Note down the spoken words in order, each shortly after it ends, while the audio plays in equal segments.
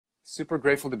Super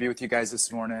grateful to be with you guys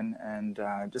this morning and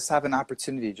just have an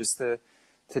opportunity just to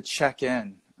check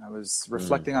in. I was Mm,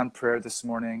 reflecting on prayer this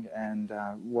morning, and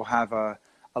we'll have a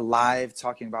live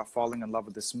talking about falling in love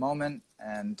with this moment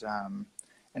and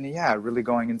yeah, really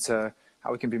going into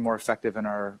how we can be more effective in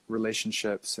our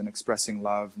relationships and expressing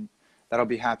love. That'll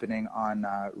be happening on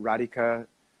Radhika_Das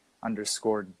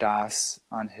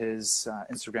on his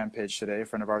Instagram page today, a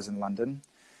friend of ours in London.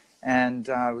 And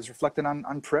I was reflecting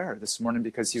on prayer this morning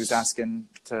because he was asking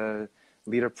to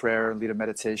lead a prayer, lead a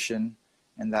meditation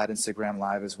in that Instagram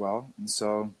live as well. And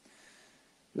so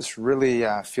just really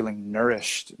feeling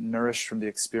nourished from the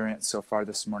experience so far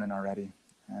this morning already,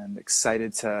 and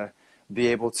excited to be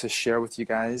able to share with you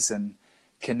guys and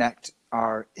connect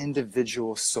our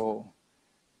individual soul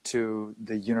to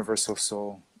the universal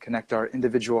soul, connect our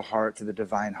individual heart to the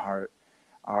divine heart.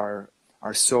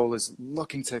 Our soul is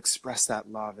looking to express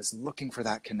that love, is looking for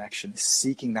that connection, is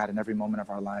seeking that in every moment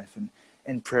of our life. And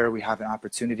in prayer, we have an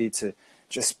opportunity to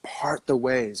just part the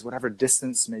ways, whatever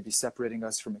distance may be separating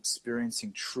us from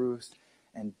experiencing truth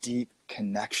and deep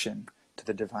connection to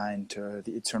the divine, to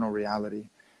the eternal reality,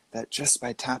 that just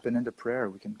by tapping into prayer,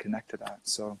 we can connect to that.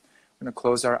 So we're going to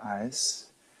close our eyes,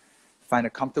 find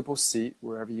a comfortable seat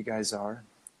wherever you guys are,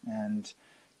 and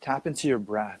tap into your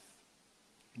breath.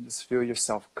 And just feel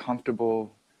yourself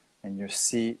comfortable in your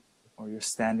seat or your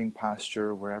standing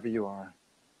posture, wherever you are.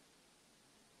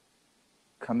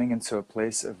 Coming into a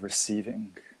place of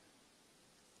receiving,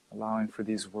 allowing for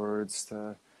these words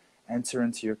to enter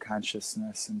into your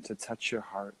consciousness and to touch your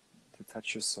heart, to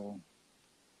touch your soul.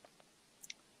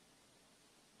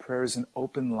 Prayer is an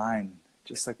open line,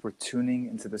 just like we're tuning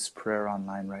into this prayer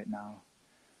online right now.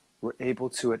 We're able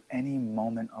to, at any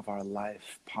moment of our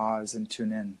life, pause and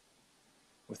tune in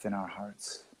within our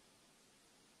hearts.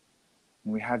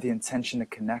 When we have the intention to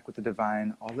connect with the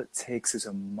divine, all it takes is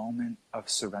a moment of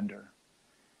surrender.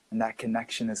 And that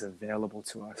connection is available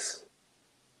to us.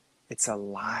 It's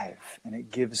alive, and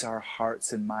it gives our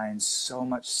hearts and minds so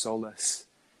much solace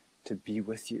to be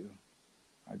with you,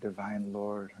 our divine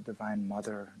Lord, our divine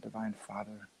Mother, our divine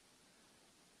Father.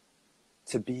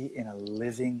 To be in a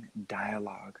living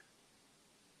dialogue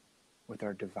with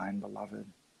our divine beloved.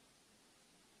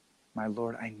 My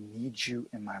Lord, I need you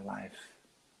in my life.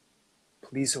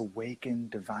 Please awaken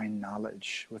divine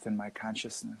knowledge within my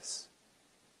consciousness.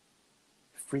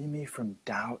 Free me from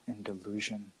doubt and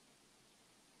delusion.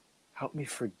 Help me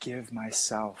forgive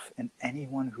myself and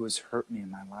anyone who has hurt me in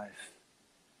my life.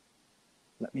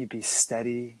 Let me be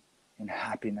steady in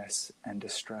happiness and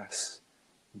distress,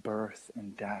 birth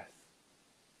and death.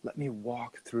 Let me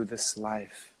walk through this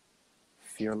life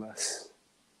fearless.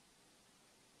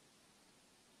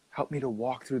 Help me to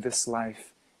walk through this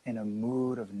life in a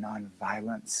mood of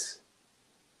nonviolence,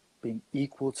 being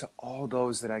equal to all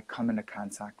those that I come into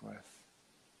contact with,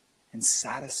 and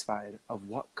satisfied of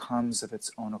what comes of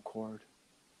its own accord.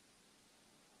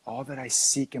 All that I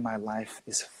seek in my life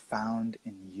is found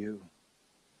in you.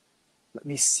 Let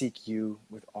me seek you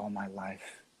with all my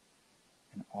life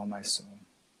and all my soul.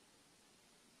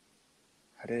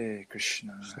 Hare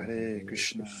Krishna, Hare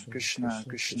Krishna, Krishna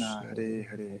Krishna, Hare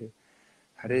Hare.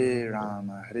 Hare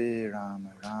Rama,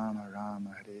 Rama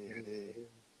Rama, Hare Hare.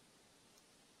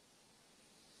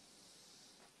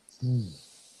 Good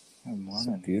so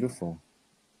morning. beautiful.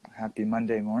 Happy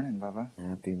Monday morning, Baba.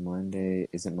 Happy Monday.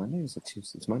 Is it Monday or is it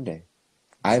Tuesday? It's Monday.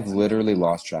 I've literally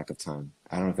lost track of time.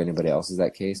 I don't know if anybody else is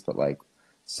that case, but like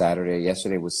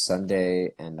yesterday was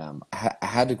Sunday, and I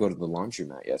had to go to the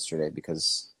laundromat yesterday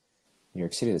because New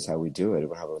York City, that's how we do it.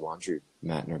 We have a laundry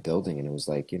mat in our building, and it was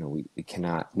like,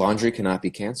 laundry cannot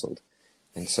be canceled.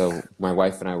 And so my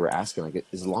wife and I were asking, like,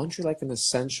 is laundry like an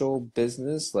essential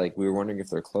business? Like, we were wondering if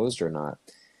they're closed or not.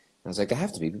 And I was like, they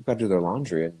have to be. People got to do their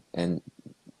laundry. And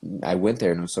I went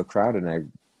there, and it was so crowded, and it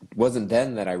wasn't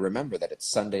then that I remember that it's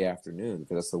Sunday afternoon,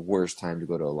 because that's the worst time to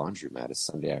go to a laundromat is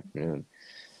Sunday afternoon.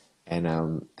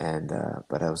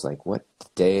 But I was like, what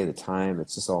day, the time?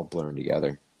 It's just all blurring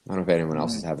together. I don't know if anyone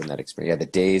else is having that experience. Yeah,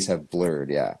 the days have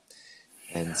blurred, yeah.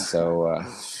 And so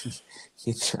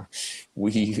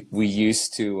we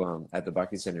used to, at the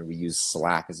Bhakti Center, we use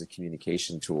Slack as a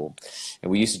communication tool.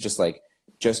 And we used to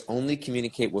just only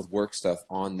communicate with work stuff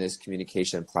on this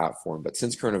communication platform. But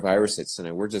since coronavirus hits,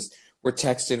 we're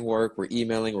texting work, we're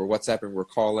emailing, we're WhatsApping, we're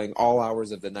calling all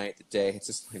hours of the night, the day. It's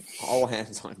just like all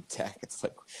hands on deck. It's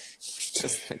like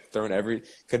just like throwing every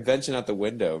convention out the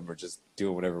window, and we're just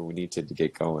doing whatever we need to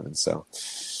get going. And so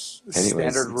anyways,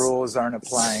 Standard rules aren't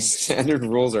applying. Standard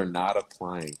rules are not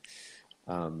applying.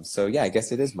 So yeah, I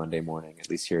guess it is Monday morning, at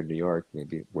least here in New York,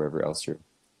 maybe wherever else you're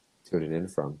tuning in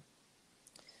from.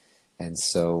 And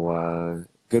so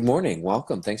Good morning.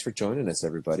 Welcome. Thanks for joining us,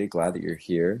 everybody. Glad that you're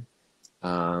here.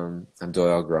 I'm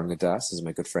Doyle Grangadas. This is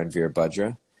my good friend Vera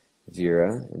Budra.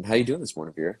 Vera, and how you doing this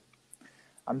morning, Vera?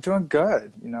 I'm doing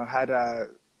good. Had a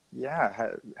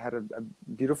had a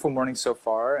beautiful morning so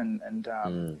far, and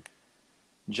Mm,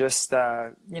 just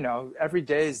every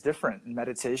day is different in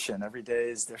meditation. Every day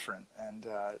is different, and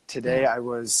today yeah. I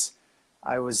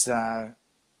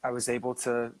was able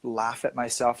to laugh at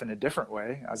myself in a different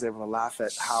way. I was able to laugh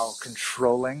at how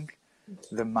controlling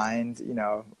the mind,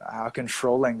 how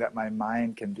controlling that my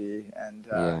mind can be, and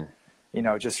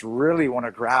Yeah. just really want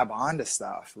to grab onto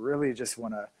stuff, really just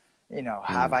want to,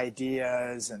 have Mm,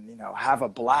 ideas and, have a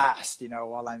blast,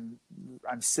 while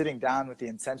I'm sitting down with the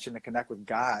intention to connect with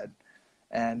God.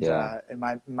 yeah. And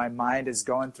my mind is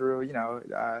going through,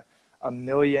 a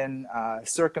million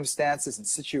circumstances and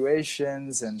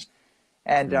situations, and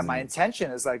my Mm,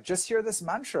 intention is like, just hear this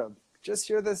mantra, just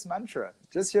hear this mantra,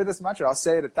 just hear this mantra. I'll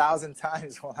say it 1,000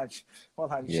 times while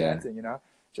I'm yeah. chanting,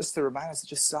 just to remind us to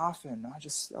just soften.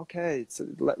 Just okay. So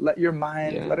let your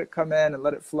mind, Yeah. let it come in and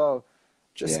let it flow.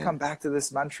 Just Yeah. come back to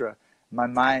this mantra. My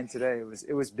mind today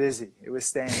it was busy. It was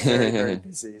staying very, very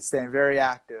busy, staying very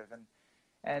active,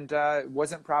 and it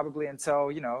wasn't probably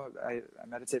until I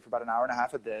meditate for about an hour and a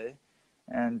half a day,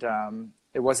 and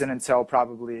it wasn't until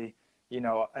probably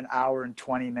an hour and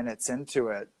 20 minutes into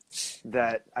it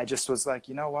that I just was like,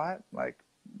 you know what, like,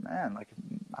 man, like,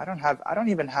 I don't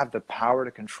even have the power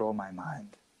to control my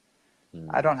mind.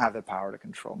 I Mm, don't have the power to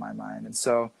control my mind. And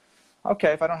so,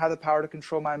 okay, if I don't have the power to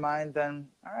control my mind, then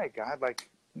all right, God, like,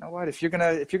 you know what, if you're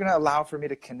gonna allow for me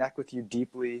to connect with you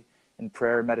deeply in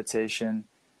prayer and meditation,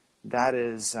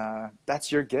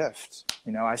 that's your gift.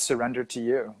 I surrender to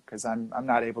you because I'm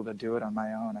not able to do it on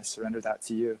my own. I surrender that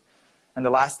to you. And the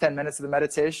last 10 minutes of the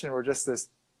meditation were just this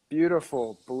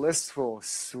beautiful, blissful,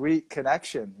 sweet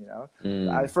connection. The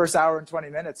mm, first hour and 20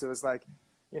 minutes, it was like,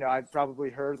 I probably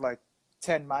heard like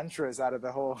 10 mantras out of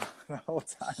the whole the whole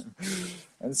time.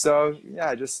 And so,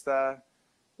 yeah, just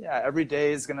every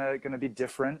day is gonna be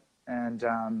different, and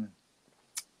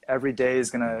every day is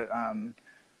gonna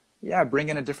bring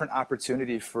in a different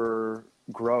opportunity for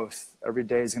growth. Every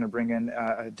day is going to bring in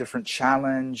a different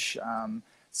challenge.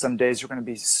 Some days we're going to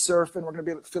be surfing. We're going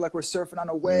to feel like we're surfing on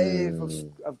a wave mm,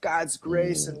 of God's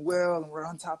grace mm, and will, and we're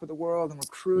on top of the world and we're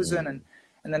cruising. mm.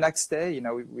 And the next day,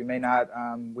 we may not.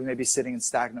 We may be sitting in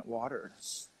stagnant water.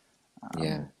 Yeah.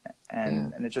 Yeah.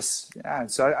 And it just, yeah.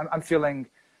 So I'm feeling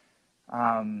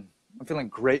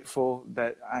grateful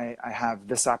that I have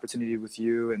this opportunity with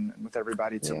you and with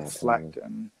everybody to Yeah. Totally. reflect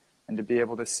and to be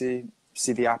able to see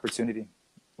the opportunity,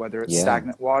 whether it's Yeah.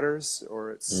 stagnant waters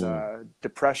or it's Mm,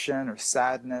 depression or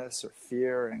sadness or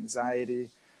fear or anxiety,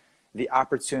 the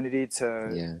opportunity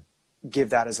to yeah. give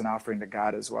that as an offering to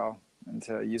God as well, and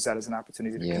to use that as an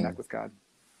opportunity to Yeah. connect with God.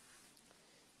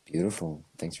 Beautiful.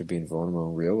 Thanks for being vulnerable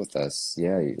and real with us.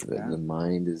 Yeah. Yeah. The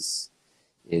mind is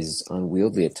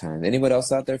unwieldy at times. Anyone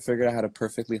else out there figured out how to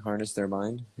perfectly harness their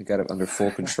mind? You got it under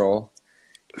full control?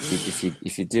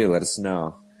 If you do, let us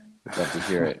know. We'd love to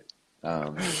hear it.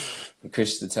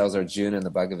 Krishna tells Arjuna in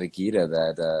the Bhagavad Gita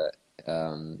that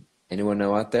anyone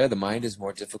know out there, the mind is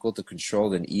more difficult to control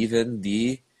than even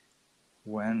the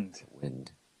Wind.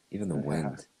 wind. Even the Yeah. wind. You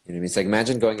know what I mean? It's like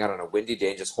imagine going out on a windy day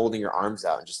and just holding your arms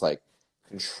out and just like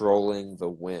controlling the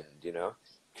wind, you know?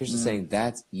 Krishna's Mm. saying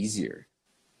that's easier.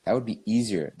 That would be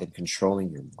easier than controlling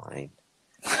your mind.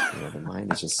 You know, the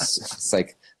mind is just, it's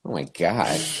like, oh my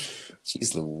God,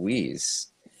 jeez Louise.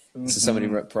 So somebody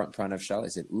Hmm. wrote Pranav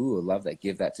Shala, said, ooh, I love that.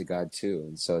 Give that to God too.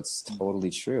 And so it's totally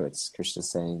true. It's Krishna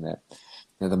saying that,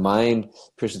 the mind,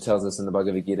 Krishna tells us in the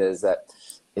Bhagavad Gita, is that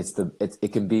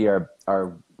it can be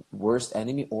our worst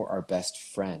enemy or our best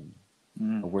friend.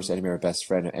 Mm. Our worst enemy or our best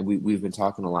friend. And we've been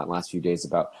talking a lot in the last few days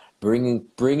about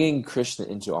bringing Krishna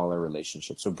into all our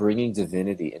relationships. So bringing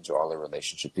divinity into all our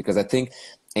relationships. Because I think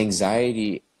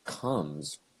anxiety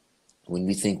comes when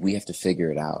we think we have to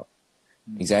figure it out.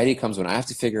 Anxiety comes when I have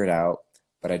to figure it out,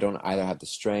 but I don't either have the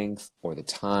strength or the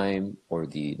time or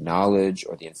the knowledge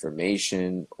or the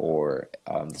information or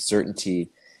the certainty.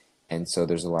 And so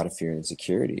there's a lot of fear and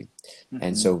insecurity. And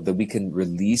Hmm. so that we can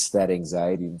release that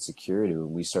anxiety and insecurity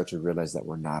when we start to realize that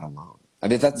we're not alone. I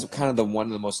mean, that's kind of one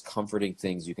of the most comforting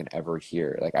things you can ever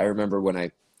hear. Like I remember when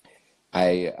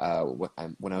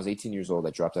when I was 18 years old, I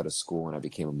dropped out of school and I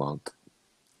became a monk.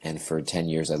 And for 10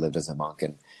 years, I lived as a monk,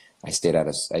 and I stayed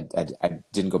I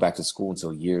didn't go back to school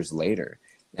until years later.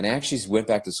 And I actually went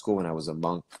back to school when I was a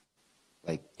monk,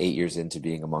 like 8 years into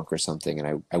being a monk or something.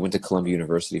 And I went to Columbia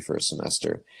University for a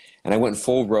semester, and I went in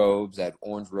full robes. I had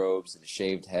orange robes and a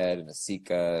shaved head and a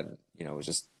sika. And, it was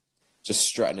just just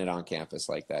strutting it on campus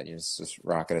like that. You know, just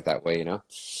rocking it that way, you know.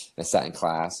 I sat in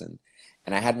class and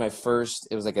I had my first,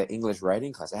 it was like an English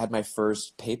writing class. I had my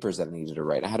first papers that I needed to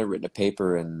write. I hadn't written a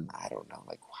paper in, I don't know,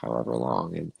 like however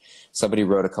long. And somebody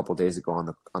wrote a couple days ago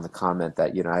on the comment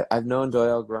that, you know, I've known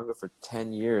Doyle Garunga for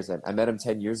 10 years. I met him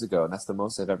 10 years ago, and that's the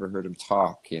most I've ever heard him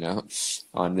talk, you know,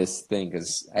 on this thing.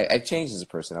 Because I've changed as a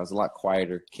person. I was a lot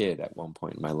quieter kid at one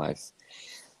point in my life.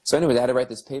 So anyway, I had to write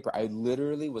this paper. I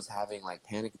literally was having like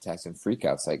panic attacks and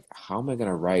freakouts. Like, how am I going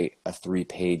to write a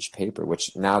 3-page paper?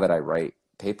 Which now that I write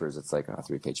papers, it's like a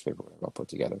 3-page paper I'll put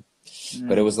together.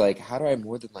 But it was like, how do I have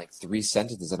more than like 3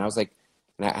 sentences? And I was like,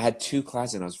 and I had 2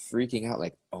 classes and I was freaking out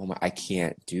like, oh my, I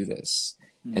can't do this.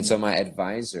 And so my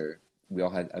advisor, we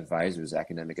all had advisors,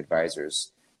 academic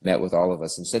advisors, met with all of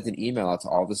us and sent an email out to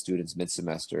all the students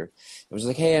mid-semester. It was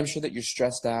like, hey, I'm sure that you're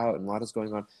stressed out and a lot is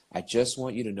going on. I just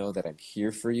want you to know that I'm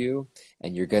here for you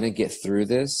and you're going to get through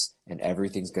this and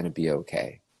everything's going to be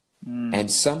okay. And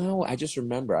somehow I just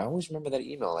remember, I always remember that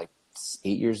email like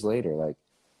 8 years later, like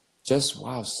just,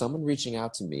 wow, someone reaching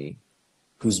out to me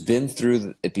who's been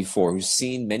through it before, who's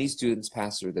seen many students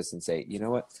pass through this and say, you know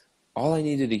what, all I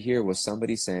needed to hear was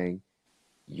somebody saying,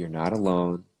 you're not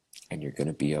alone and you're going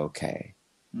to be okay.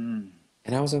 And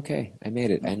I was okay. I made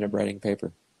it. I ended up writing a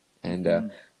paper. And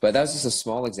but that was just a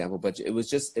small example, but it was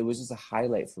just a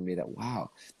highlight for me that,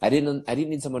 wow, I didn't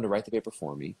need someone to write the paper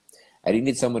for me. I didn't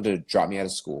need someone to drop me out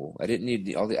of school. I didn't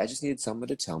need I just needed someone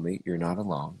to tell me you're not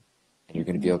alone and you're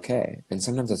going to be okay. And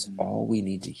sometimes that's all we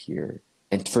need to hear,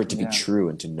 and for it to be true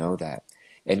and to know that.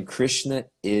 And Krishna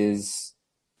is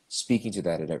speaking to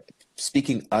that,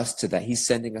 speaking us to that. He's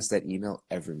sending us that email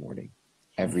every morning,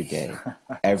 every day,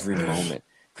 every moment.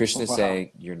 Krishna is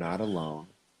saying, you're not alone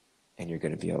and you're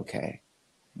going to be okay.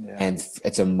 Yeah. And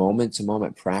it's a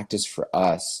moment-to-moment practice for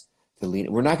us to lean.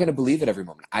 We're not going to believe it every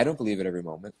moment. I don't believe it every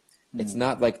moment. It's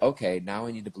not like, okay, now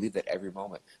I need to believe that every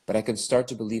moment. But I can start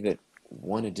to believe it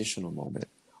one additional moment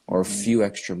or a few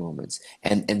extra moments.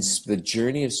 And the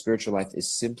journey of spiritual life is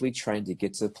simply trying to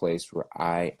get to the place where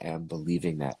I am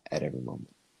believing that at every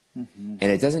moment. And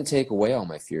it doesn't take away all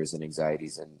my fears and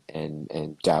anxieties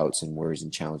and doubts and worries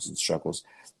and challenges and struggles,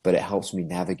 but it helps me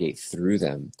navigate through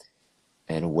them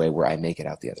in a way where I make it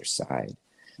out the other side.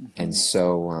 And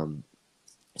so,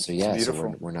 yeah,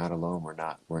 so we're not alone.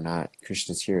 We're not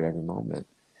Krishna's here at every moment.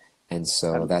 And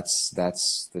so that's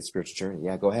the spiritual journey.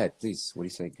 Yeah, go ahead, please. What do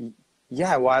you think?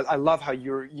 Yeah, well, I love how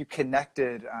you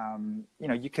connected,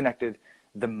 you connected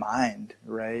the mind,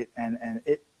 right? And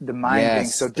the mind being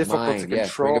so difficult to control.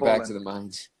 Yes, bring it back to the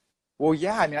mind. Well,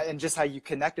 yeah, I mean, and just how you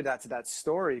connected that to that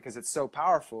story, because it's so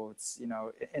powerful. It's,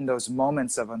 in those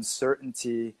moments of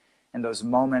uncertainty and those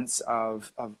moments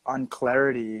of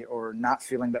unclarity or not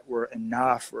feeling that we're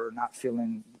enough or not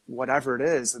feeling whatever it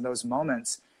is, in those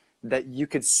moments that you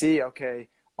could see, okay,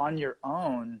 on your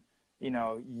own,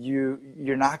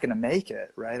 you're not going to make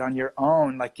it, right? On your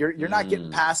own, like you're not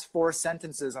getting past 4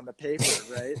 sentences on the paper,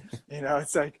 right?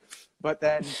 It's like, but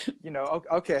then,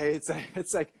 okay,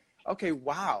 it's like, okay,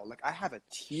 wow, like I have a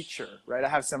teacher, right? I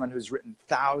have someone who's written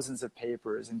thousands of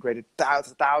papers and graded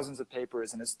thousands of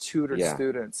papers and has tutored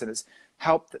students and has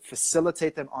helped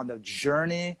facilitate them on the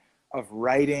journey of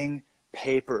writing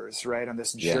papers, right? On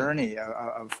this journey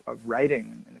of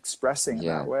writing and expressing in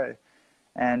that way.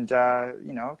 And,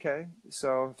 okay,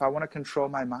 so if I want to control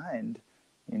my mind,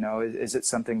 is it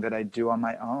something that I do on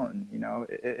my own?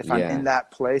 If I'm in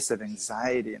that place of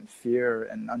anxiety and fear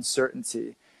and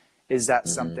uncertainty, is that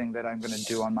something that I'm going to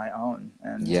do on my own?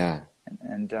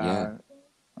 And I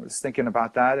was thinking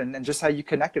about that and just how you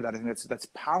connected that. I think that's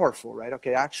powerful, right?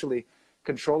 Okay, actually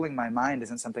controlling my mind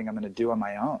isn't something I'm going to do on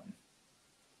my own,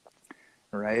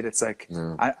 right? It's like,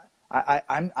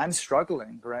 I'm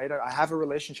struggling, right? I have a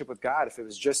relationship with God. If it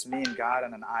was just me and God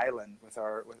on an island with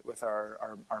our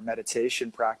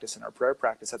meditation practice and our prayer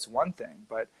practice, that's one thing.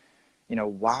 But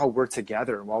while we're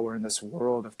together, while we're in this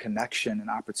world of connection and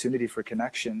opportunity for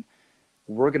connection,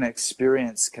 we're going to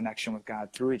experience connection with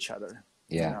God through each other.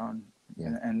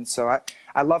 And so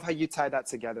I love how you tie that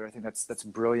together. I think that's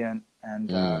brilliant. And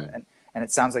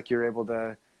it sounds like you're able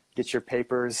to get your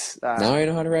papers. Now I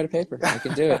know how to write a paper. I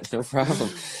can do it. No problem.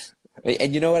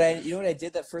 And you know what I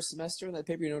did that first semester in that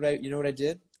paper? You know what I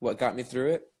did? What got me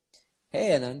through it?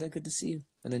 Hey, Ananda, good to see you.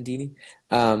 Anandini.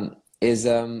 I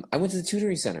went to the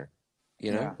tutoring center.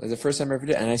 It was the first time I ever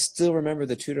did it. And I still remember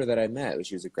the tutor that I met.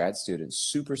 She was a grad student,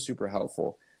 super, super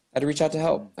helpful. I had to reach out to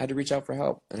help. I had to reach out for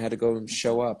help and had to go and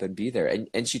show up and be there.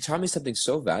 And she taught me something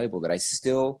so valuable that I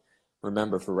still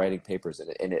remember for writing papers.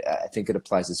 And I think it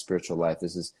applies to spiritual life.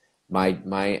 This is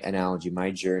my analogy,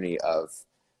 my journey of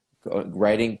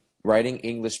writing writing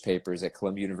English papers at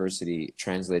Columbia University,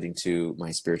 translating to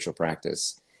my spiritual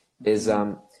practice, is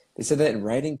Mm-hmm. they said that in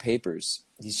writing papers,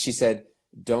 she said,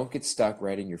 don't get stuck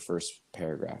writing your first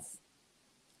paragraph.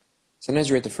 Sometimes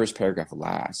you write the first paragraph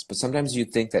last, but sometimes you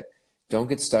think that don't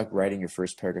get stuck writing your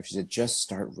first paragraph. She said, just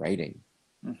start writing.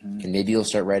 Mm-hmm. And maybe you'll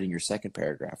start writing your second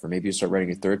paragraph, or maybe you'll start writing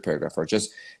your third paragraph, or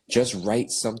just write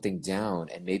something down,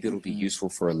 and maybe it'll be Mm-hmm. useful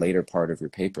for a later part of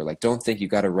your paper. Like, don't think you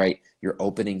got to write your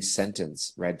opening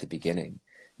sentence right at the beginning.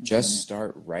 Mm-hmm. Just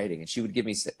start writing. And she would give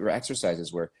me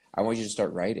exercises where I want you to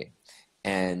start writing,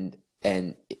 and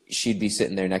she'd be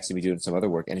sitting there next to me doing some other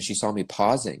work, and if she saw me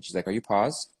pausing, she's like, "Are you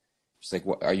paused?" She's like,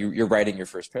 "What are you? You're writing your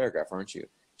first paragraph, aren't you?"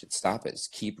 I said, "Stop it.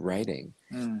 Just keep writing."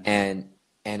 Mm.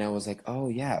 And I was like, oh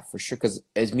yeah, for sure. Because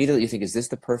immediately you think, is this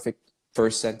the perfect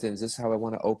first sentence? Is this how I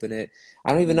want to open it?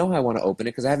 I don't even know how I want to open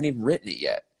it because I haven't even written it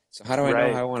yet. So how do I know how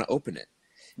Right. I want to open it?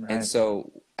 And Right.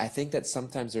 so I think that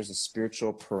sometimes there's a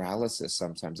spiritual paralysis.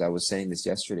 Sometimes I was saying this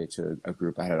yesterday to a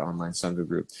group. I had an online Sangha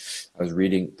group. I was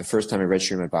reading the first time I read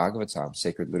Srimad Bhagavatam,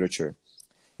 sacred literature.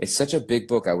 It's such a big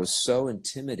book. I was so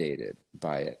intimidated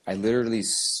by it. I literally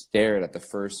stared at the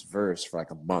first verse for like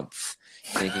a month,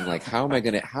 thinking like, how am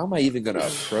I even gonna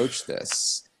approach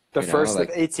this? The You know, first of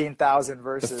like 18,000 the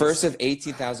verses. first of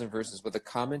 18,000 verses with a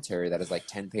commentary that is like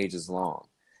 10 pages long.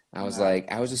 I was Yeah.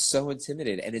 like, I was just so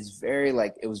intimidated. And it's very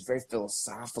like, it was very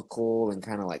philosophical and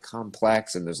kind of like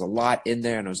complex. And there's a lot in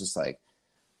there. And I was just like,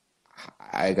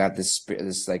 I got this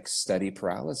like study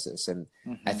paralysis. And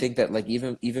I Mm-hmm. think that like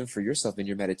even for yourself in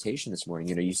your meditation this morning,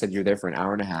 you know, you said you're there for an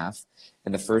hour and a half,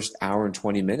 and the first hour and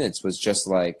 20 minutes was just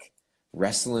like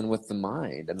wrestling with the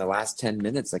mind, and the last 10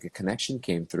 minutes like a connection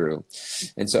came through.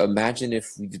 And so imagine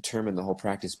if we determine the whole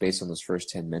practice based on those first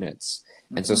 10 minutes.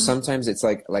 And so Mm-hmm. sometimes it's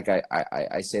like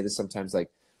I say this sometimes, like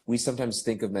we sometimes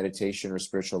think of meditation or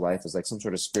spiritual life as like some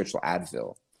sort of spiritual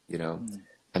Advil, you know. Mm-hmm.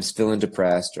 I'm feeling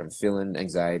depressed or I'm feeling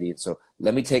anxiety. So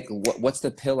let me take what's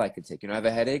the pill I could take? You know, I have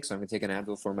a headache, so I'm gonna take an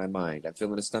Advil for my mind. I'm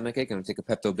feeling a stomach ache, I'm gonna take a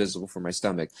Pepto-Bismol for my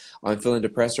stomach. I'm feeling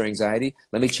depressed or anxiety.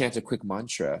 Let me chant a quick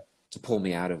mantra to pull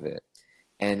me out of it.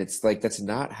 And it's like that's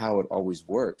not how it always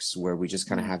works, where we just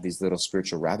kind of have these little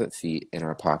spiritual rabbit feet in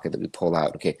our pocket that we pull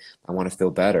out. Okay, I want to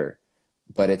feel better,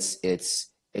 but it's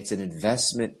an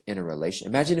investment in a relation.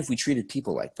 Imagine if we treated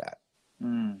people like that.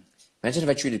 Mm. Imagine if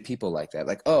I treated people like that.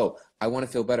 Like, oh, I want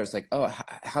to feel better. It's like, oh,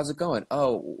 how's it going?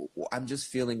 Oh, I'm just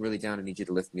feeling really down. I need you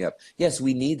to lift me up. Yes,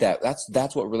 we need that.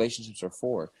 That's what relationships are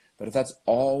for. But if that's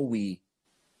all we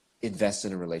invest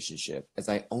in a relationship, as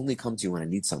I only come to you when I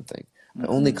need something, I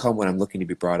only Mm-hmm. come when I'm looking to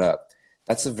be brought up,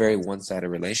 that's a very one-sided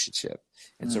relationship.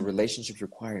 And so Mm. relationships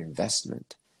require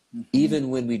investment. Mm-hmm. Even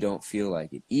when we don't feel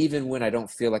like it, even when I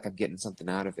don't feel like I'm getting something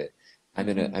out of it. I'm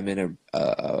in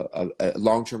a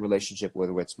long-term relationship,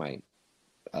 whether it's my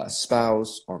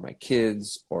spouse or my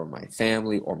kids or my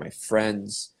family or my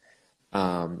friends.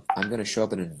 I'm going to show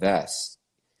up and invest,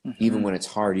 even Mm-hmm. when it's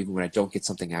hard, even when I don't get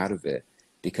something out of it,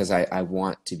 because I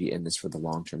want to be in this for the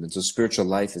long term. And so spiritual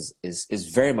life is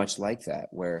very much like that,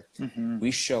 where Mm-hmm.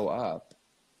 we show up,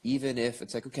 even if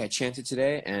it's like, okay, I chanted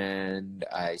today and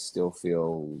I still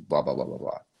feel blah, blah, blah, blah,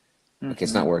 blah. Okay,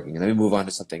 it's Mm-hmm. not working. And then we move on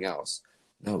to something else.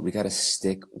 No, we got to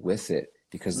stick with it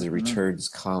because the Mm-hmm. returns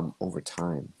come over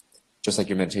time. Just like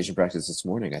your meditation practice this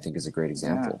morning, I think is a great Yeah.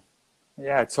 example.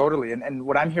 Yeah, totally. And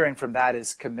what I'm hearing from that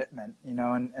is commitment, you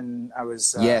know, and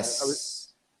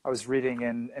Yes. I was reading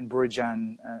in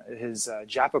Burijan, his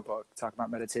Japa book, talking about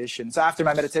meditation. So after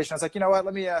my meditation, I was like, you know what?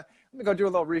 Let me go do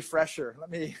a little refresher. Let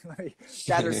me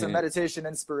gather some meditation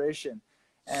inspiration,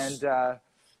 and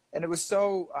it was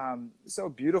so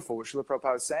beautiful. What Srila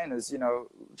Prabhupada was saying is, you know,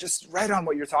 just right on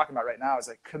what you're talking about right now is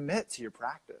like commit to your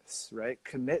practice, right?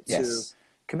 Yes.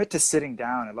 Commit to sitting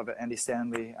down. I love it. Andy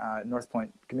Stanley, North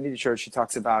Point Community Church, he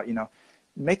talks about, you know,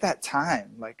 make that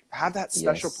time, like have that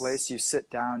special Yes. place you sit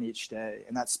down each day,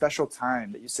 and that special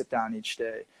time that you sit down each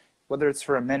day, whether it's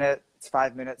for a minute, it's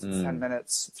 5 minutes, it's 10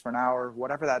 minutes, it's for an hour,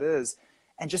 whatever that is,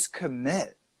 and just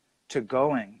commit to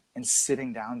going and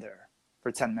sitting down there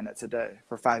for 10 minutes a day,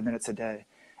 for 5 minutes a day.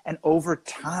 And over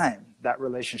time, that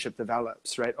relationship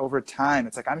develops, right? Over time,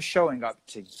 it's like I'm showing up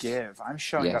to give. I'm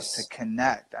showing up to Yes.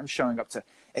 connect. I'm showing up to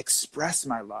express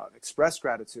my love, express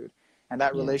gratitude. And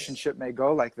that Yes. relationship may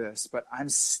go like this, but I'm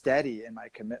steady in my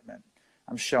commitment.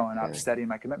 I'm showing up Yeah. steady in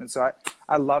my commitment. So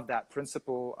I love that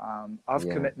principle of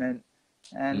Yeah. commitment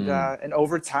and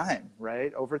over time,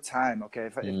 right? Over time, okay,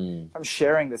 if I'm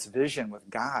sharing this vision with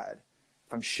God,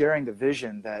 if I'm sharing the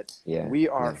vision that Yeah. we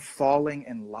are Yeah. falling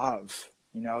in love,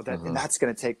 you know, that and Uh-huh. that's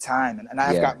going to take time. And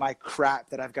I've Yeah. got my crap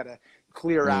that I've got to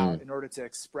clear out in order to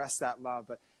express that love.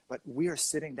 But we are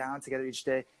sitting down together each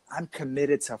day. I'm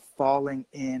committed to falling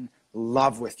in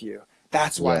love with you.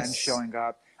 That's why I'm Yes. showing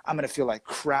up. I'm going to feel like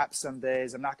crap some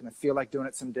days. I'm not going to feel like doing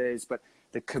it some days, but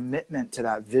the commitment to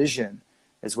that vision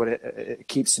is what it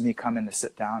keeps me coming to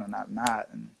sit down on that mat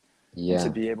and Yeah. to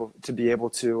be able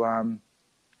to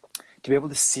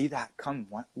see that come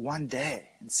one day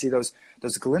and see those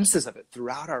glimpses of it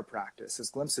throughout our practice. As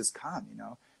glimpses come,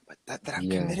 but that I'm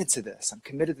Yeah. committed to this. I'm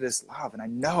committed to this love, and I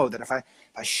know that if I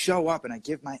show up and I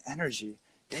give my energy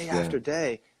day Yeah. after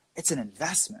day, it's an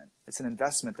investment. It's an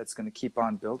investment that's going to keep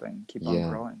on building, keep on Yeah.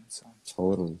 growing. So,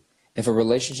 Totally. If a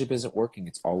relationship isn't working,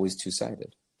 it's always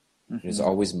two-sided. There's mm-hmm.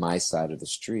 always my side of the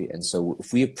street. And so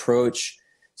if we approach,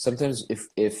 sometimes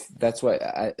if that's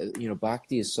why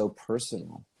bhakti is so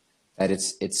personal, that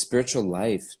it's spiritual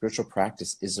life, spiritual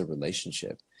practice is a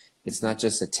relationship. It's not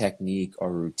just a technique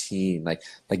or routine. Like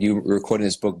you were quoting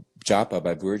this book, Japa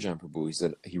by Burjan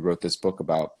Prabhu. He wrote this book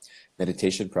about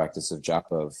meditation practice of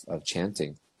japa, of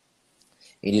chanting.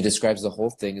 And he describes the whole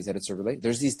thing is that it's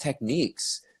there's these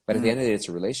techniques, but at the end of the day, it's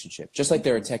a relationship. Just like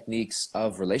there are techniques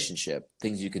of relationship,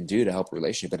 things you can do to help a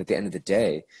relationship, but at the end of the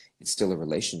day, it's still a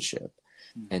relationship.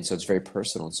 And so it's very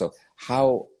personal. And so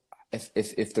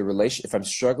if I'm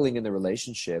struggling in the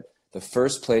relationship, the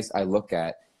first place I look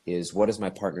at is, what is my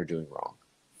partner doing wrong?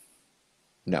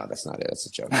 No, that's not it. That's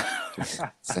a joke.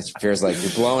 It feels like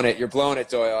you're blowing it,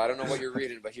 Doyle. I don't know what you're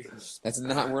reading, but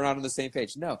we're not on the same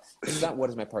page. No, it's not what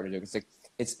is my partner doing. It's like,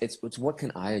 it's what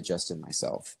can I adjust in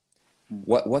myself?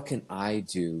 What can I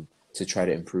do to try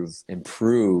to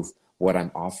improve what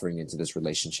I'm offering into this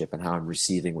relationship and how I'm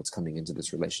receiving what's coming into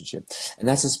this relationship? And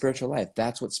that's a spiritual life.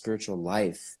 That's what spiritual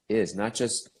life is, not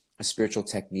just a spiritual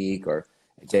technique or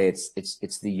a day.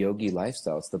 It's the yogi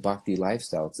lifestyle. It's the bhakti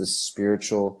lifestyle. It's this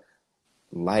spiritual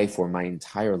life where my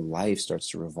entire life starts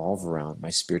to revolve around my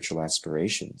spiritual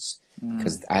aspirations,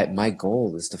 because my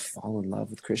goal is to fall in love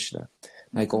with Krishna.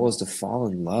 My goal is to fall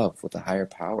in love with a higher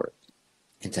power,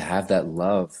 and to have that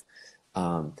love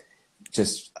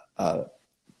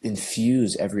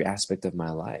infuse every aspect of my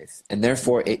life. And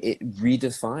therefore it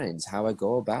redefines how I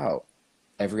go about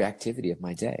every activity of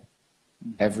my day.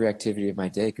 Every activity of my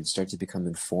day can start to become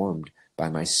informed by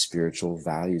my spiritual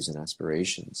values and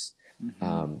aspirations.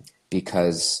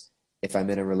 Because if I'm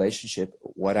in a relationship,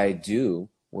 what I do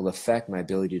will affect my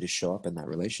ability to show up in that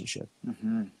relationship.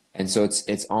 And so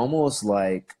it's almost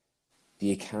like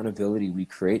the accountability we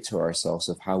create to ourselves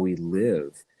of how we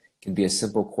live can be a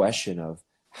simple question of,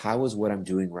 how is what I'm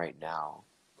doing right now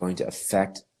going to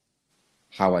affect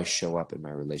how I show up in my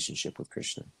relationship with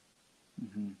Krishna?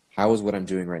 How is what I'm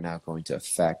doing right now going to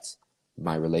affect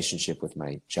my relationship with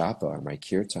my japa or my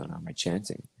kirtan or my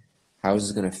chanting? How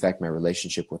is it going to affect my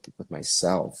relationship with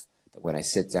myself? That when I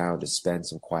sit down to spend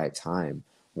some quiet time,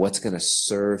 what's going to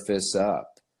surface up,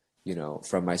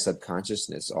 from my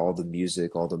subconsciousness? All the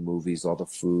music, all the movies, all the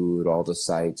food, all the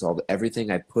sights,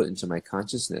 everything I put into my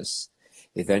consciousness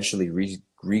eventually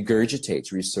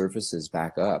regurgitates, resurfaces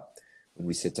back up when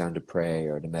we sit down to pray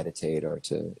or to meditate or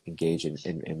to engage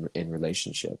in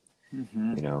relationship.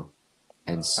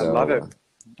 And so I love it.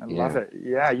 I love it.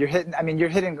 Yeah, you're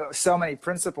hitting so many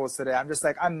principles today. I'm just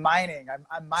like, I'm mining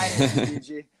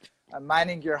Gigi. I'm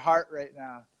mining your heart right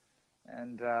now,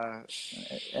 and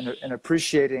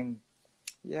appreciating,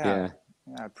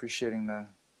 appreciating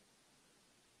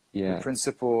the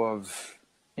principle of,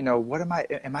 what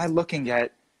am I looking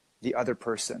at the other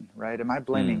person, right? Am I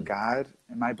blaming God?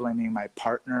 Am I blaming my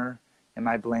partner? Am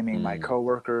I blaming my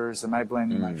coworkers? Am I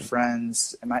blaming my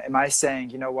friends? Am I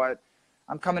saying, you know what?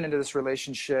 I'm coming into this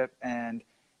relationship, and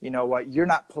you know what? You're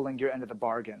not pulling your end of the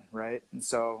bargain, right? And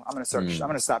so I'm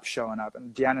gonna stop showing up.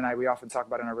 And Deanna and I, we often talk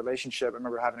about in our relationship. I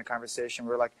remember having a conversation.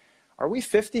 We were like, are we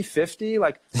 50-50?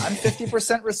 Like, I'm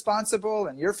 50% responsible,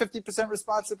 and you're 50%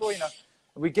 responsible.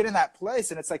 We get in that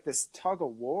place, and it's like this tug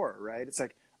of war, right? It's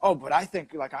like, oh, but I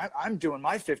think like I'm doing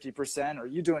my 50%, or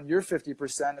you doing your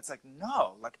 50%. It's like,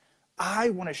 no, like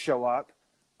I want to show up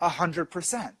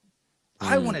 100%.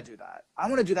 I want to do that. I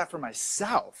want to do that for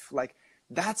myself. Like,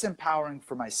 that's empowering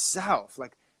for myself.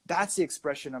 Like, that's the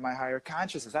expression of my higher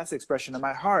consciousness. That's the expression of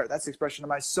my heart. That's the expression of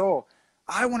my soul.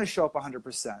 I want to show up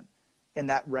 100% in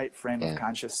that right frame of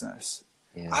consciousness.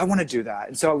 I want to do that.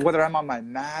 And so whether I'm on my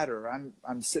mat, or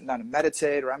I'm sitting down to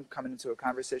meditate, or I'm coming into a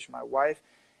conversation with my wife,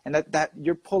 and that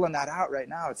you're pulling that out right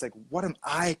now. It's like, what am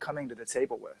I coming to the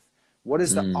table with? What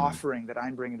is the offering that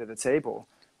I'm bringing to the table?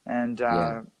 And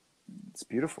it's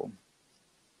beautiful.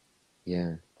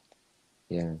 Yeah.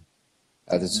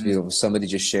 That's beautiful. Somebody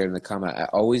just shared in the comment, I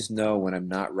always know when I'm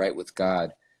not right with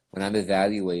God, when I'm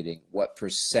evaluating what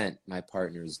percent my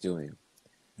partner is doing.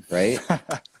 Right?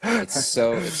 It's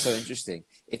so interesting.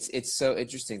 It's so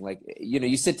interesting. Like,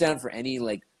 you sit down for any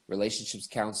like relationships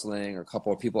counseling, or a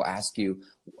couple of people ask you,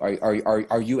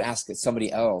 are you asking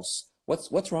somebody else,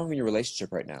 what's wrong in your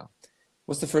relationship right now?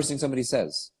 What's the first thing somebody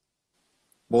says?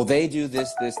 Well, they do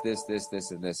this, this, this, this,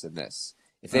 this, and this, and this.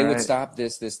 If they would Right. stop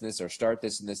this, this, and this, or start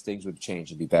this and this, things would change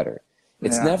and be better.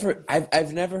 It's Yeah. never,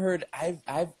 I've never heard,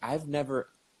 I've never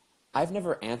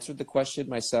answered the question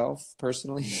myself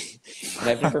personally, and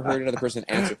I've never heard another person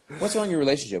answer, what's wrong in your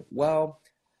relationship? Well,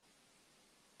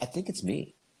 I think it's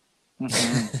me.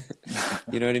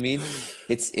 You know what I mean?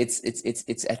 I think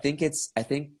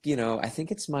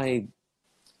it's my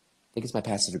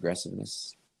passive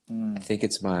aggressiveness. I think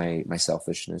it's my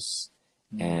selfishness.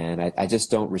 And I just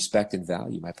don't respect and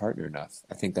value my partner enough.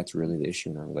 I think that's really the issue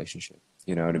in our relationship.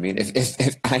 You know what I mean?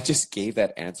 If I just gave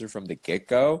that answer from the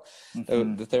get-go,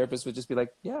 the therapist would just be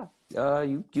like, yeah,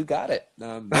 you got it.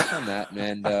 Work on that,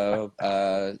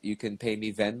 and you can pay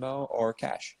me Venmo or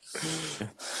cash.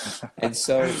 And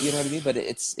so, you know what I mean? But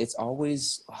it's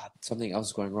always something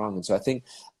else going wrong. And so I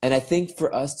think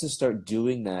for us to start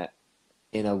doing that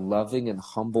in a loving and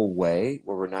humble way,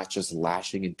 where we're not just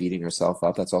lashing and beating ourselves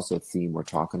up, that's also a theme we're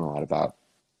talking a lot about.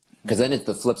 Because then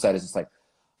the flip side is just like,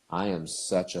 I am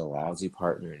such a lousy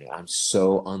partner, and I'm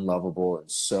so unlovable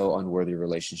and so unworthy of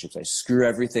relationships. I screw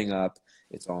everything up.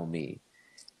 It's all me.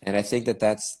 And I think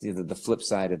that's the flip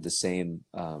side of the same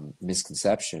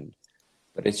misconception.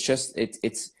 But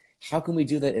it's how can we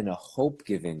do that in a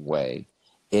hope-giving way,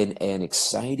 in an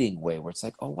exciting way, where it's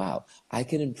like, oh, wow, I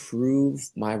can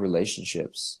improve my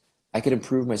relationships. I can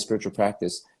improve my spiritual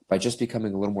practice by just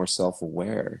becoming a little more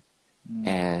self-aware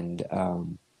and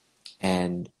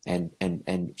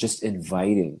just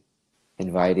inviting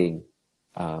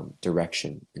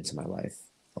direction into my life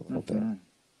a little bit.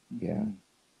 Yeah.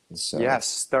 And so, Yes,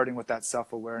 starting with that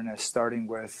self-awareness, starting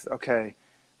with, okay,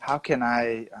 how can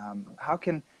I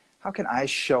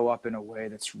show up in a way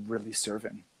that's really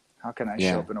serving? How can I show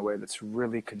yeah. up in a way that's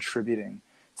really contributing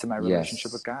to my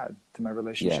relationship with Yes. God, to my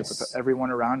relationship with Yes.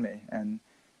 everyone around me? And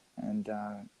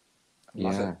I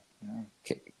love it. Yeah.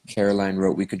 Yeah. Caroline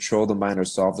wrote, we control the mind or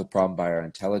solve the problem by our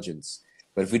intelligence.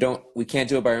 But if we can't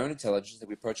do it by our own intelligence, then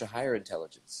we approach a higher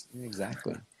intelligence.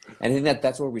 Exactly. And I think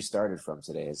that's where we started from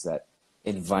today, is that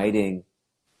inviting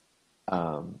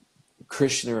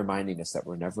Krishna, reminding us that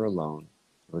we're never alone,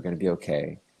 we're going to be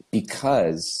okay,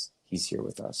 because he's here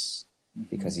with us.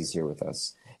 Because he's here with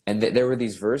us. And there were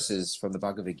these verses from the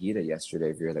Bhagavad Gita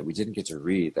yesterday, Vera, that we didn't get to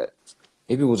read, that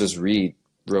maybe we'll just read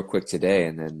real quick today,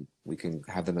 and then we can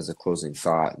have them as a closing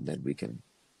thought, and then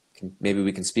maybe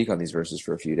we can speak on these verses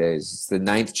for a few days. It's the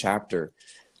 9th chapter,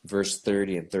 verse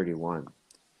 30 and 31.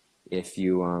 If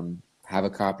you have a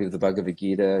copy of the Bhagavad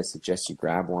Gita, I suggest you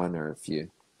grab one, or if you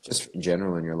just in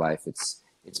general in your life, it's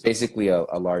basically a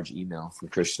large email from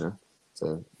Krishna.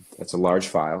 It's a large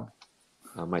file.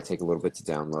 Might take a little bit to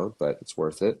download, but it's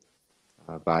worth it.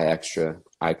 Buy extra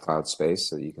iCloud space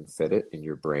so that you can fit it in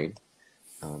your brain.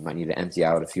 Might need to empty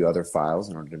out a few other files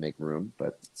in order to make room,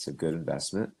 but it's a good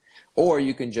investment. Or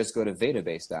you can just go to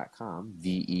vedabase.com,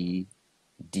 VEDABASE,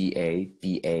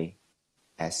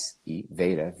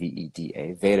 Veda,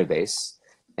 VEDA, Vedabase,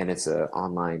 and it's an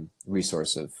online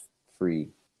resource of free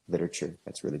literature.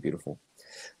 That's really beautiful.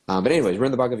 But anyways, we're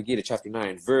in the Bhagavad Gita, chapter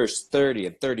 9, verse 30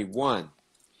 and 31.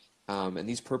 And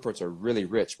these purports are really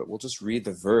rich, but we'll just read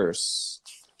the verse,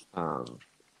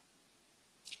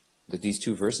 these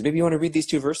two verses. Maybe you want to read these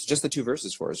two verses, just the two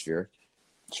verses for us, Vera.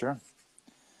 Sure.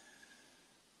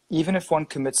 Even if one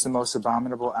commits the most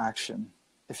abominable action,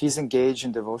 if he's engaged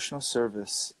in devotional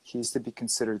service, he's to be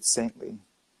considered saintly,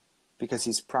 because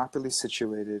he's properly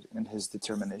situated in his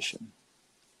determination.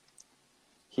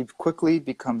 He quickly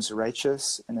becomes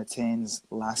righteous and attains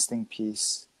lasting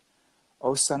peace.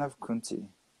 O son of Kunti,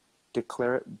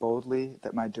 declare it boldly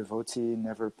that my devotee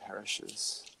never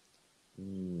perishes.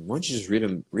 Why don't you just read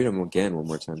them again one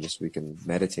more time, just so we can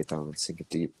meditate on them and sink it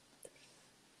deep.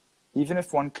 Even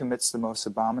if one commits the most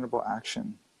abominable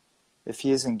action, if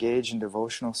he is engaged in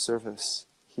devotional service,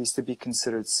 he is to be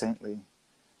considered saintly,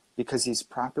 because he is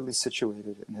properly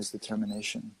situated in his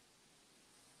determination.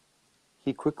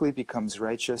 He quickly becomes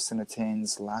righteous and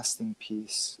attains lasting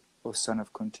peace, O son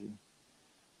of Kunti.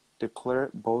 Declare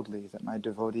it boldly that my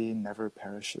devotee never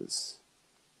perishes.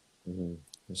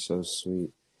 It's so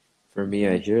sweet. For me,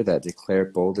 I hear that, declare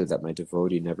it boldly that my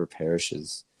devotee never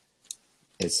perishes.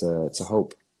 It's a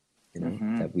hope,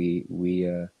 that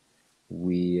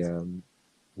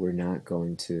we're not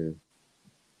going to,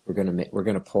 we're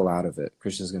going to pull out of it.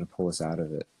 Krishna's going to pull us out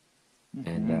of it.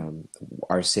 And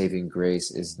our saving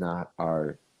grace is not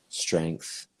our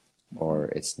strength, or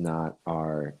it's not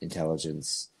our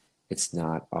intelligence. It's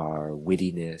not our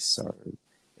wittiness, or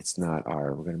It's not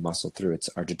our, we're going to muscle through. It's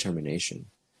our determination.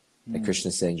 Like Mm. Krishna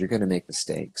is saying, you're going to make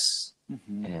mistakes,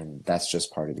 Mm-hmm. and that's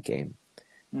just part of the game.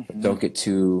 But Mm-hmm. don't get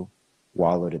too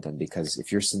wallowed in them, because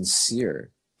if you're sincere,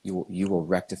 you will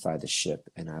rectify the ship,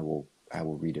 and I will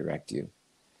redirect you.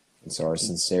 And so our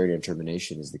sincerity and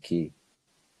determination is the key.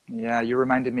 Yeah, you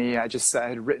reminded me, I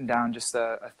had written down just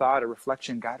a thought, a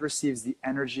reflection. God receives the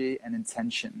energy and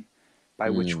intention by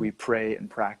which we pray and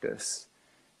practice.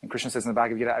 And Krishna says in the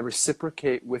Bhagavad Gita, I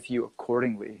reciprocate with you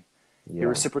accordingly. He Yeah.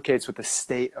 reciprocates with the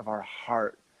state of our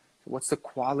heart. So what's the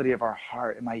quality of our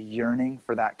heart? Am I yearning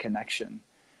for that connection?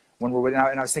 When we're with,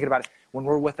 and I was thinking about it, when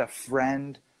we're with a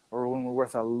friend or when we're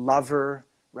with a lover,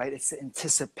 right? It's the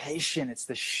anticipation, it's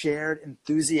the shared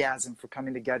enthusiasm for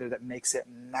coming together that makes it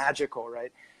magical,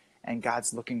 right? And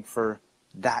God's looking for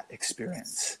that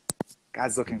experience.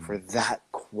 God's looking for that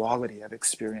quality of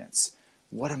experience.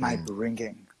 What am I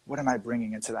bringing? What am I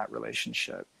bringing into that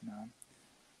relationship? You know?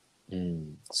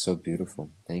 So beautiful.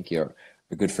 Thank you.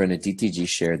 Our good friend Aditi Ji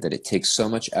shared that it takes so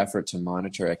much effort to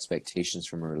monitor expectations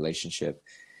from a relationship,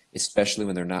 especially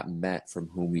when they're not met from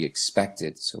whom we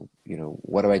expected. So,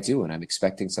 what do I do when I'm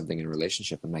expecting something in a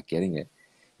relationship? I'm not getting it.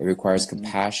 It requires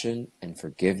compassion and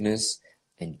forgiveness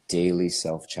and daily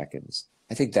self-check-ins.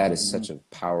 I think that is such a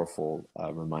powerful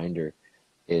reminder,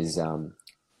 is to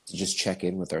just check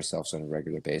in with ourselves on a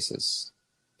regular basis.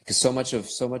 Because so much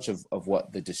of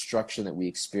what the destruction that we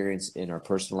experience in our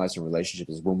personal lives and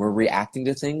relationships is when we're reacting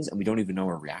to things and we don't even know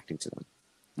we're reacting to them.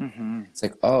 Mm-hmm. It's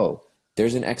like, oh,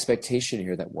 there's an expectation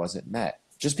here that wasn't met.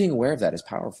 Just being aware of that is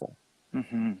powerful.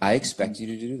 Mm-hmm. I expect you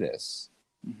to do this.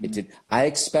 It did. I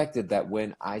expected that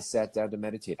when I sat down to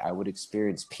meditate, I would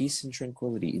experience peace and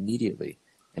tranquility immediately.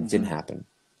 And it didn't happen.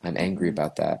 I'm angry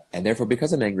about that. And therefore,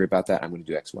 because I'm angry about that, I'm going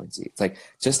to do X, Y, and Z. It's like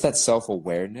just that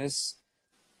self-awareness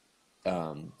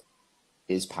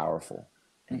is powerful.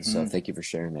 And so thank you for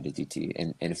sharing that, Aditi.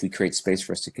 And if we create space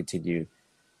for us to continue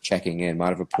checking in,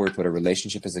 Madhava Puri put, a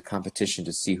relationship is a competition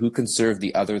to see who can serve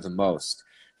the other the most.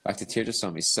 Dr.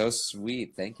 Tirthaswamy, so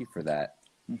sweet. Thank you for that.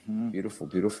 Beautiful,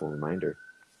 beautiful reminder.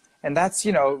 And that's,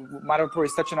 Madhava Puri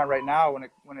is touching on right now when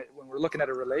we're looking at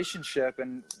a relationship,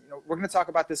 and we're going to talk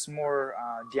about this more.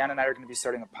 Deanna and I are going to be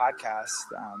starting a podcast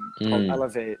called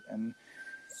Elevate, and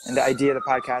the idea of the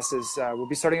podcast is we'll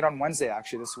be starting it on Wednesday,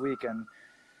 actually, this week, and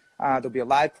there'll be a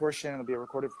live portion, there'll be a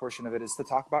recorded portion of it, is to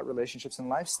talk about relationships and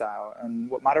lifestyle.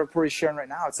 And what Madhava Puri is sharing right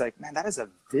now, it's like, man, that is a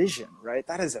vision, right?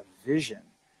 That is a vision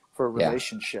for a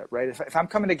relationship, right? If I'm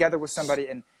coming together with somebody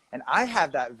and I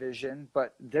have that vision,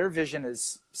 but their vision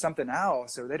is something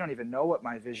else, or they don't even know what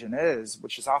my vision is,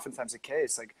 which is oftentimes the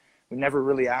case. Like, we never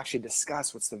really actually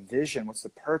discuss what's the vision, what's the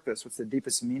purpose, what's the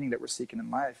deepest meaning that we're seeking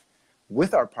in life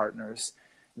with our partners,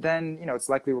 then, it's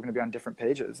likely we're going to be on different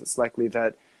pages. It's likely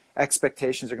that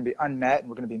expectations are going to be unmet and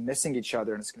we're going to be missing each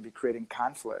other, and it's going to be creating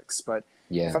conflicts. But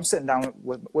if I'm sitting down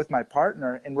with my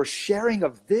partner and we're sharing a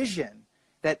vision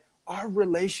that our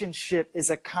relationship is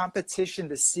a competition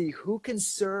to see who can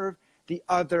serve the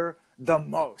other the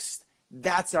most.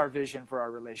 That's our vision for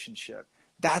our relationship.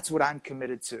 That's what I'm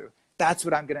committed to. That's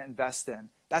what I'm going to invest in.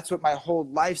 That's what my whole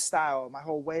lifestyle, my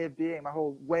whole way of being, my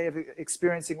whole way of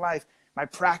experiencing life, my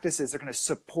practices are going to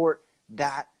support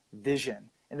that vision.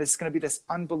 And it's going to be this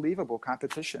unbelievable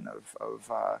competition of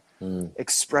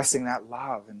expressing that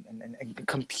love and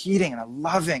competing in a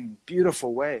loving,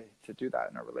 beautiful way to do that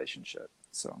in a relationship.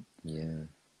 So it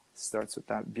starts with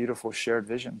that beautiful shared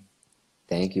vision.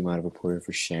 Thank you, Madhava Puri,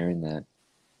 for sharing that.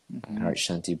 Heart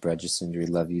Shanti Brajasundari,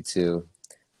 love you too.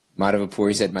 Madhava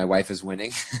Puri said, my wife is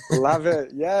winning. Love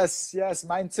it. Yes,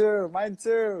 mine too.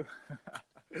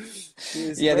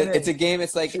 She's winning. It's a game.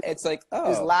 It's like,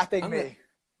 oh, she's lapping me.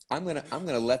 I'm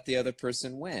gonna let the other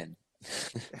person win.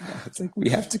 It's like we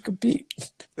have to compete.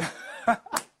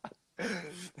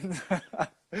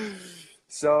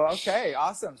 So okay,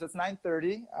 awesome. So it's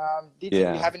 9:30. Diti, do you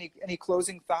have any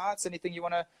closing thoughts? Anything you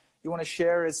wanna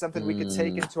share as something we could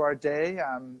take into our day?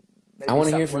 I want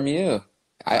to hear from you.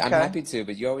 I'm happy to,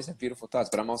 but you always have beautiful thoughts.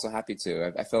 But I'm also happy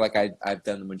to. I feel like I've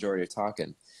done the majority of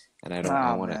talking, and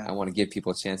I want to give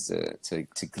people a chance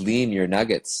to glean your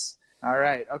nuggets. All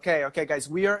right. Okay, guys.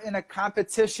 We are in a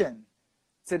competition.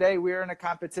 Today we are in a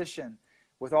competition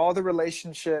with all the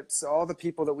relationships, all the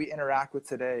people that we interact with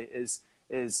today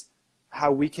is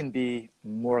how we can be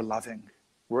more loving.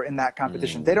 We're in that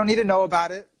competition. They don't need to know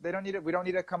about it. We don't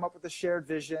need to come up with a shared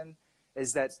vision.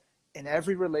 Is that in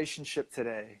every relationship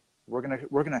today, we're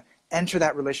gonna enter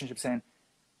that relationship saying,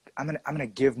 I'm gonna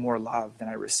give more love than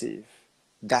I receive.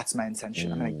 That's my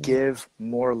intention. I'm gonna give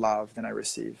more love than I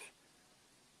receive.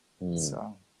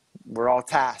 So we're all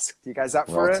tasked. You guys up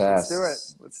for it?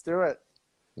 Let's do it.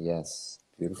 Yes.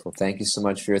 Beautiful. Thank you so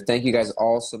much, Vera. Thank you guys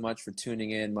all so much for tuning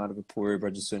in. Madhava Puri,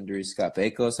 Braja Sundari, Scott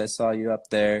Bakos, I saw you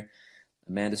up there.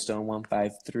 Amanda Stone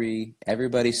 153.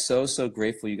 Everybody, so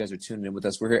grateful you guys are tuning in with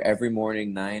us. We're here every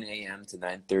morning, 9 a.m. to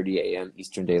 9:30 a.m.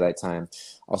 Eastern Daylight Time.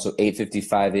 Also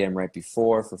 8:55 a.m. right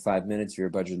before for 5 minutes. Your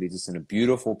budget leads us in a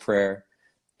beautiful prayer.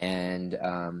 And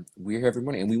we're here every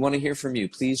morning. And we want to hear from you.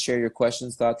 Please share your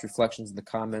questions, thoughts, reflections in the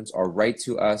comments, or write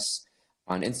to us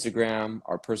on Instagram,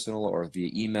 our personal, or via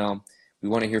email. We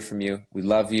want to hear from you. We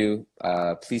love you.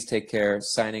 Please take care.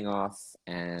 Signing off,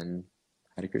 and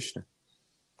Hare Krishna.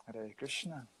 Hare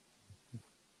Krishna.